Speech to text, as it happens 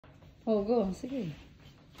gå, sige.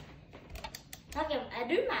 Okej, är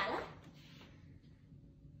du med eller?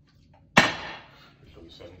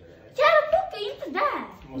 Jävla plocka inte där!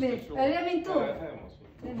 Är det min tur?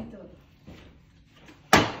 Det är min tur.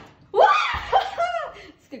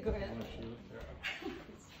 Ska gå igen.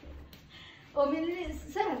 Och min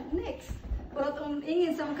sen, next. För att om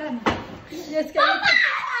ingen som kan. Jag ska inte.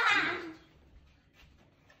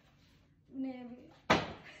 Nej.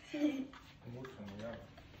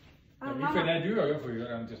 För när du och jag får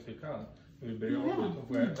göra en till stickan. Vi ber om att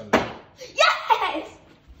få äta det. Yes!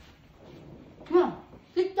 Ja,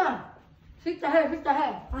 sitta. Sitta här. Det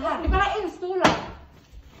är bara en stol.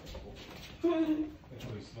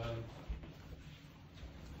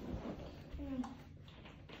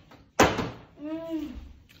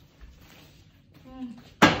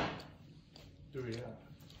 Du är här.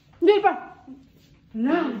 Det är bara.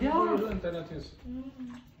 Nej, ja. Du är inte tills.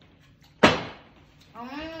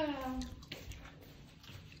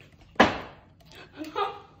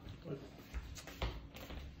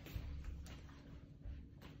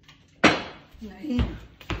 Nej.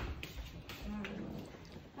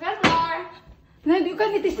 Jag är klar. Nej, du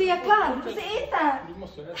kan inte säga klart. Du får äta. Du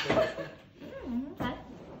måste äta.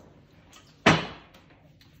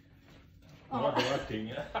 Ja, det var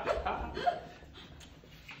ting.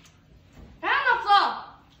 Här också!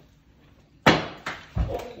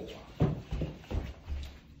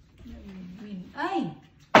 Aj.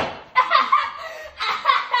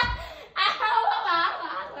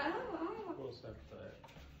 Gå sakta.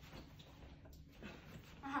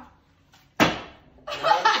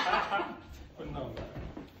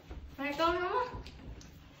 Här kommer mamma.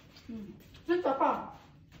 Sluta på.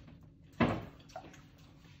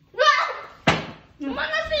 Mamma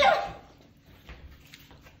ser!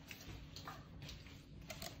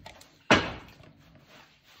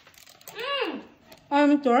 Ja,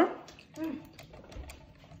 min tur.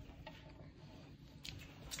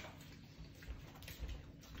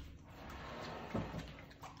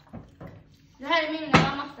 Det här är min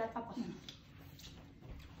mammas och pappas.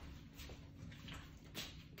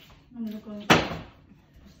 Nu kan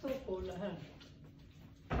stå på det här.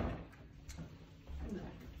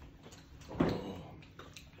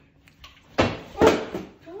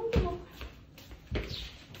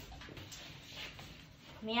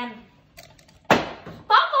 Kom igen.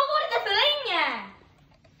 Pappa har varit där för länge.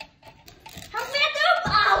 Han slet upp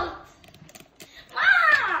allt.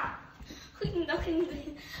 Mamma! Skynda.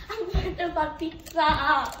 Han kommer inte upp all pizza.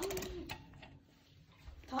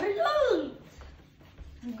 Ta det lugnt.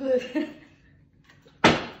 Gud.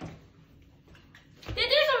 Det är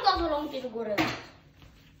du som tar så lång tid att gå runt.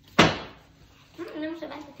 Nu måste jag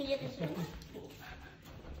vänta 10 sekunder.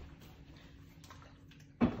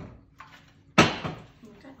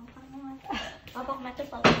 Pappa kommer äta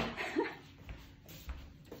upp allt.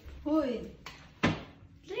 Oj.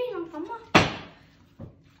 Det är någon mamma.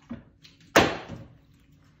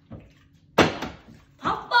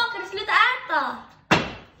 Pappa, kan du sluta äta?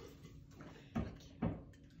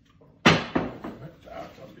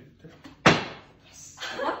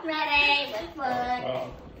 Bort med dig, bort.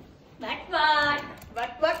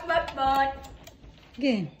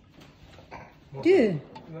 Okej. Du.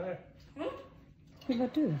 Nej. Det var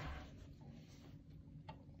du.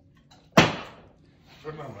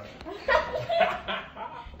 För mamma.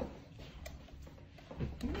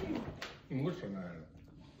 Morsan är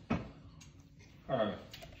här.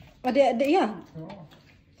 Ja, det ja. Ja.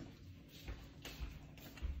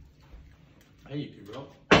 Det gick ju bra.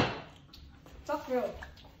 Tack för det.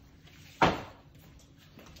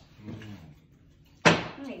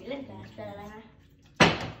 Jag vill inte äta det längre.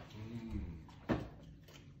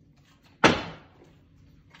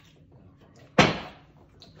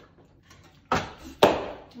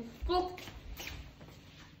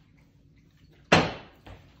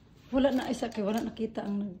 Wala na isa kay wala nakita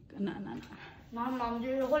ang anak. Mamma, om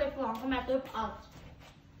du håller på, han kommer äta upp allt.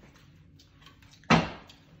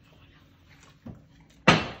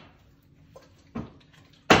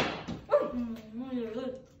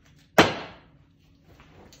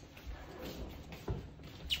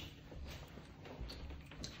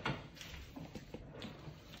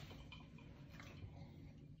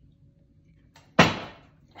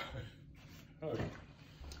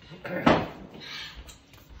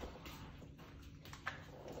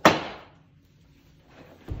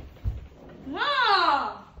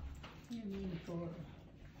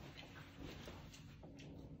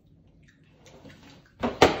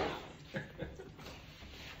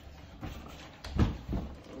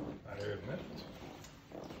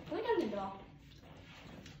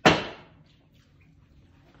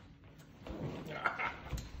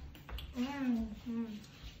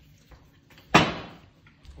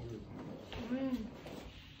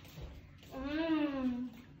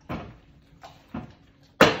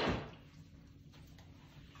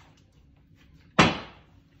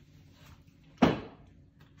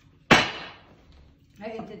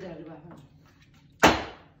 Nej, inte där det var.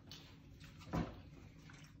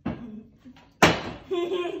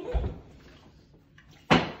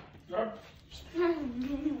 Ja.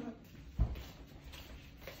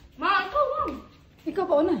 Ma, ikaw lang. Ikaw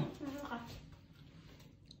pa una.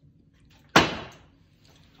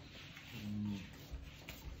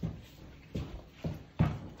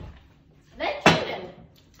 Det är kul.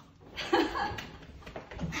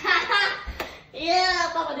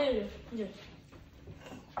 Ja, pappa du.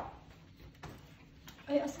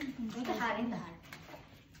 Ay, asan? Inte här, inte här.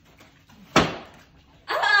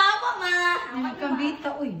 Mamma! Ay,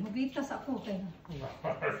 kambita. Uy, mabita sa ako. Kaya.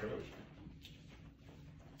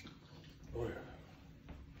 Oj.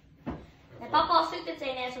 När pappa har suttit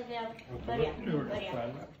sig ner så ska jag börja.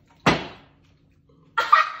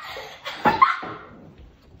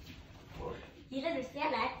 Gillar du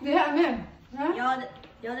spelet? Det här med.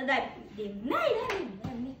 Ja, det där. Det är mig, det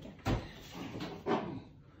är mycket.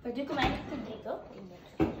 För du kommer inte dricka upp din.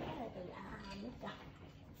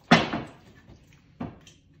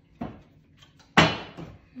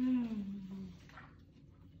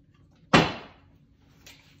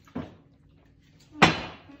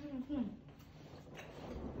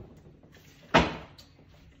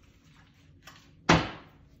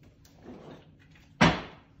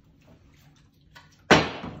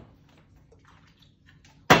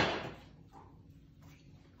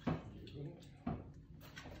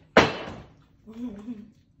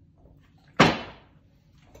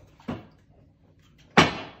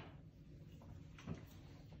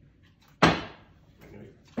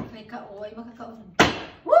 May kao. Ay, makakao.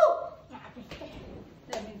 Woo!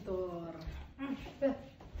 Daming tor.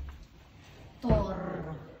 Tor.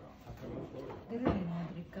 Dere rin mga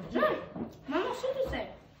dricka. Mamma, sitter sig.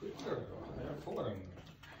 Jag får den.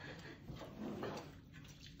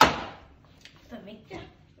 För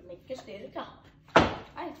mycket styrka.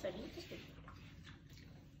 Nej, för lite styrka.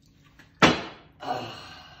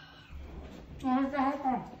 Ja, det här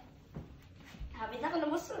är. Jag vet inte om det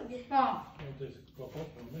var sugg. Ja. Det var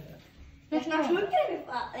bort med mer. Jag snart smunkar vi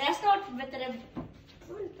bara. Jag är snart vet du,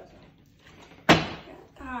 fullt alltså.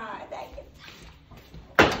 Det är gött.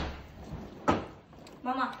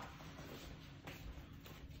 Mamma.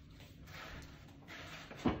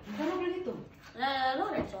 Vad har du dito?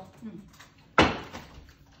 Lorenzo.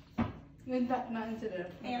 Vänta, nej, inte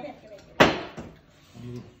det. Nej, jag vet.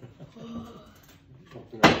 Och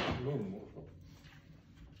det är lungor.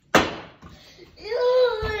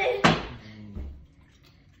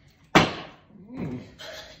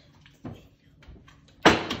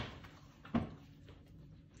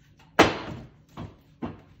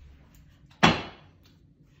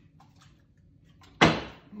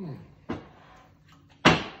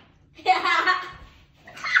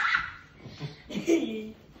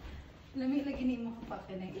 Lamig lagi ni mo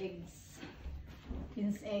kapag ng eggs.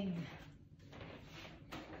 Kins egg.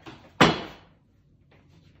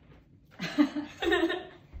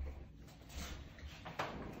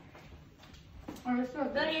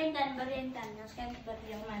 Börja inte den. Jag ska inte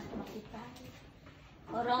börja om jag ska vara lite färdig.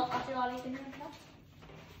 Och raka att jag var lite mjölk.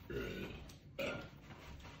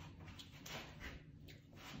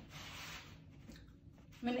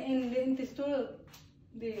 Men det är inte stor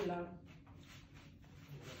delar.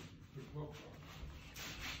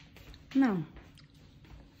 No.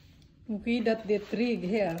 Okay, that the trig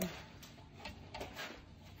here.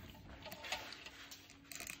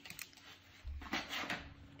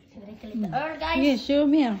 Ska vi dricka lite öl, guys? Yes, show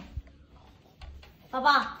me.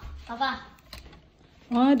 Pappa.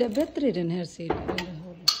 Ja, det är bättre i den här sidan.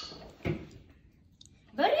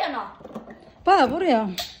 Börja då. Pa,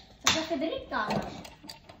 börja. Så jag ska dricka annars.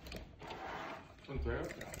 Inte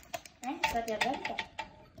öka. Nej, för att jag väntar.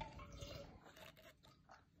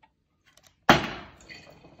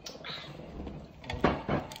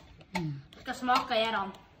 Ska smaka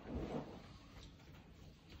igenom.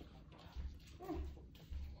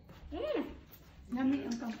 Yummy,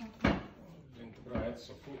 ang kampa. Det är inte bra att äta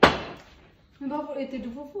så fort. Men varför äter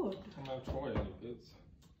du för fort? Om man två hjälpligt.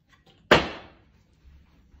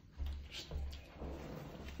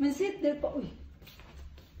 Men sitt där på... Oj.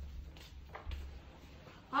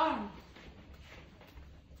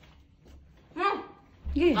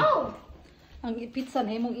 Okay. Oh! Ang pizza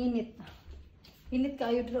na imong init. Init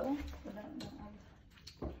kayo dito.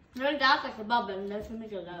 Nu är det dags för babbel, det är för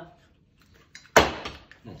mycket där.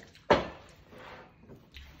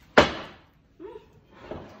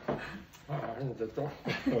 Fan, inte ta.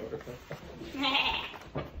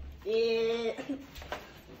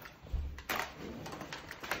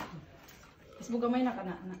 Semoga main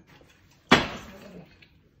anak.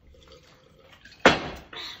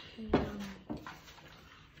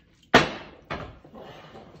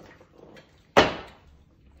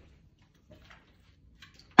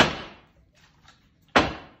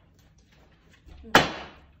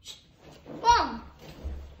 Bom!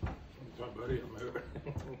 Jag börjar med det.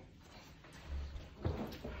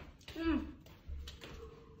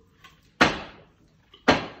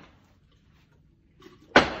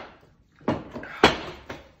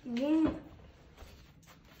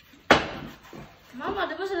 Mamma,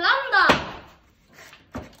 du måste landa!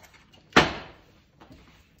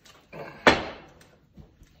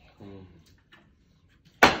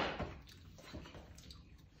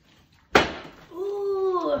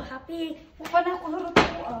 Happy. Bukan aku harus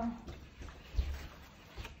tahu.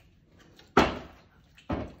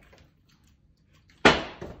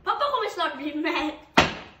 Pappa kommer snart bli med.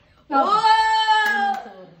 Ja. Wow!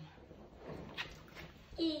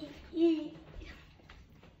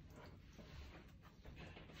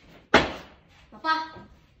 Pappa.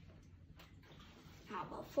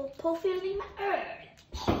 Mamma får påfyllning med öl.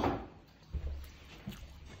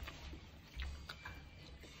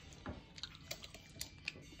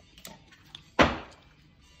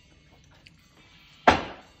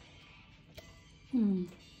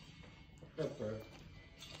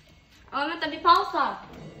 Ja, vänta, vi pausar.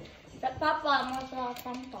 Pappa måste ha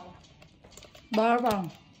samtal. Bara.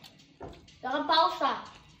 Jag kan pausa.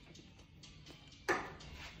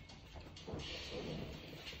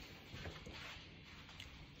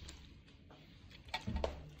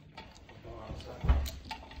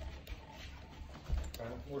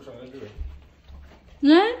 Morsan, är du?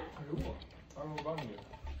 Nej? Jo, han vann ju.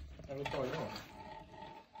 Eller tar jag?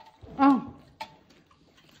 Ja.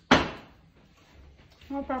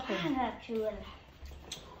 Ja, pappa. Det här är kul.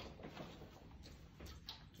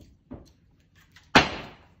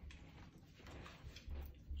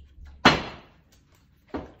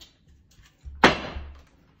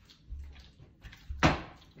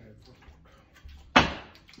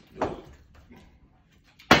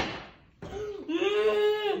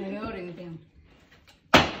 Jag gör ingenting.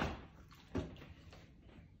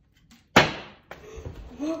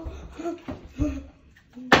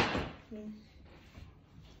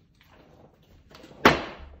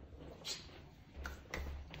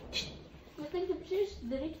 Jag tänkte precis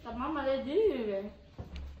direkt att mamma, det är du.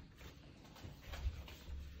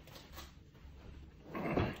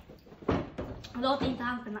 Låt inte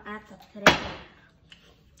han kunna äta träd.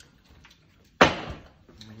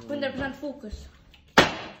 100% fokus.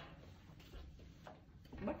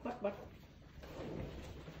 Bort.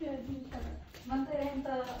 Man tar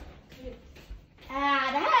hämta...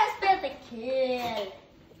 Det här spelet är kul.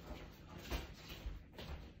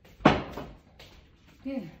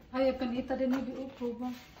 Ja, jag kan hitta det när du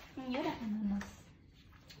provar. Gör det. Ananas.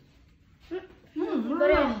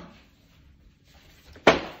 Börja.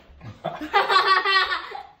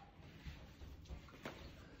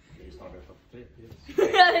 Det är ju snart efter 3 pils.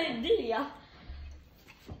 Ja, det är du, ja.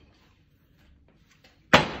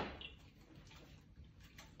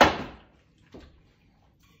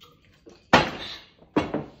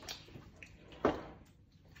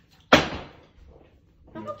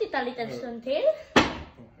 Jag får titta en liten stund till.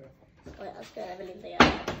 Och jag ska väl inte göra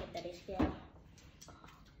det. Inte riskera.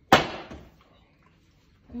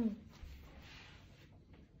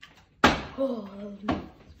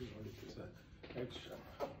 Vi har lite så här action.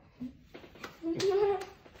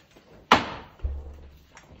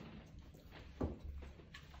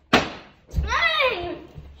 Nej!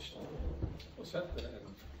 Och sätter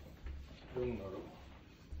den. Lugn och ro.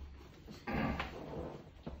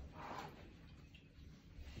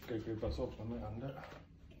 Ska klippas upp som med andra.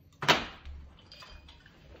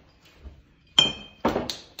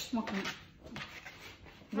 Smakar.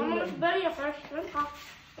 Man måste börja först. Vänta.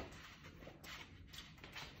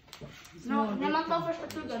 När man tar första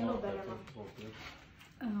tuggan då börjar man.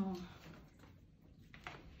 Ja.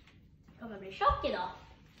 Jag kommer bli tjock idag.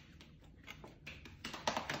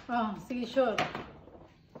 Ja, Sigge kör.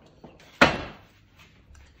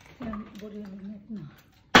 Jag börjar med nu.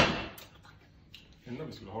 Undrar om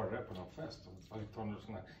vi skulle ha det där på någon fest. Så vi tar några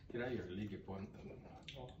sådana här grejer och ligger på en...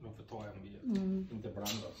 Ja, de får ta en bit. Inte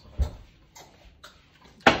blandas.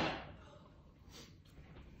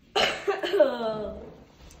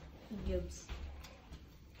 Gubbs.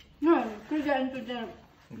 Nej, skulle jag inte det.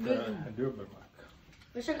 Inte en dubbelmacka.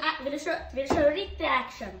 Vill du köra riktig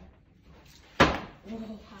action?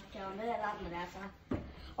 Hacka, det där landade alltså.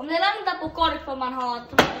 Om ni landar på kork får man ha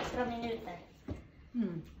 2 extra minuter.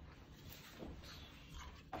 Mm.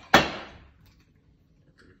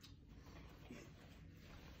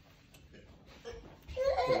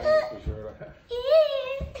 Jag får köra här.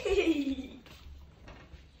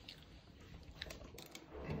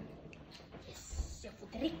 Yes, jag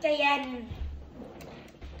får dricka igen.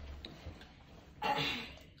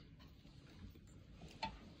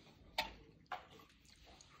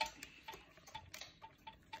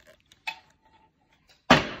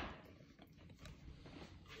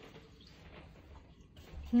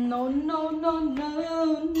 No, no, no,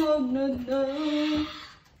 no, no, no, no.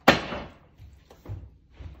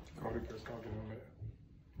 Korkar snart innan mer.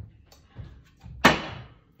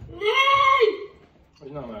 Nej!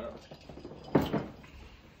 Innan mer då.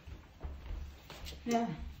 Ja,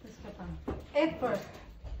 det ska ta. Ett först.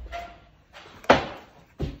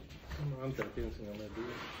 Vänta, det finns inga mer bil.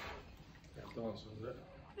 Jag tar en sån där.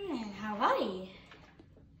 Hawaii.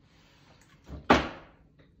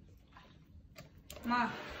 Ma.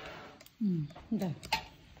 Mm, där.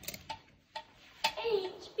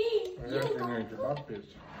 HB. Jag äter inte bappis.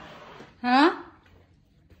 Ha?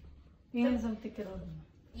 Ingen som tycker om det.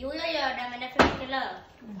 Jo, jag gör det, men det är för mycket lök.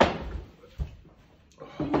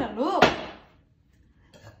 Himla låg.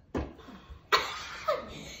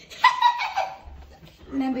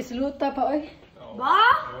 Men vi slutar på oj. Ja. Va?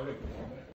 Ja, det-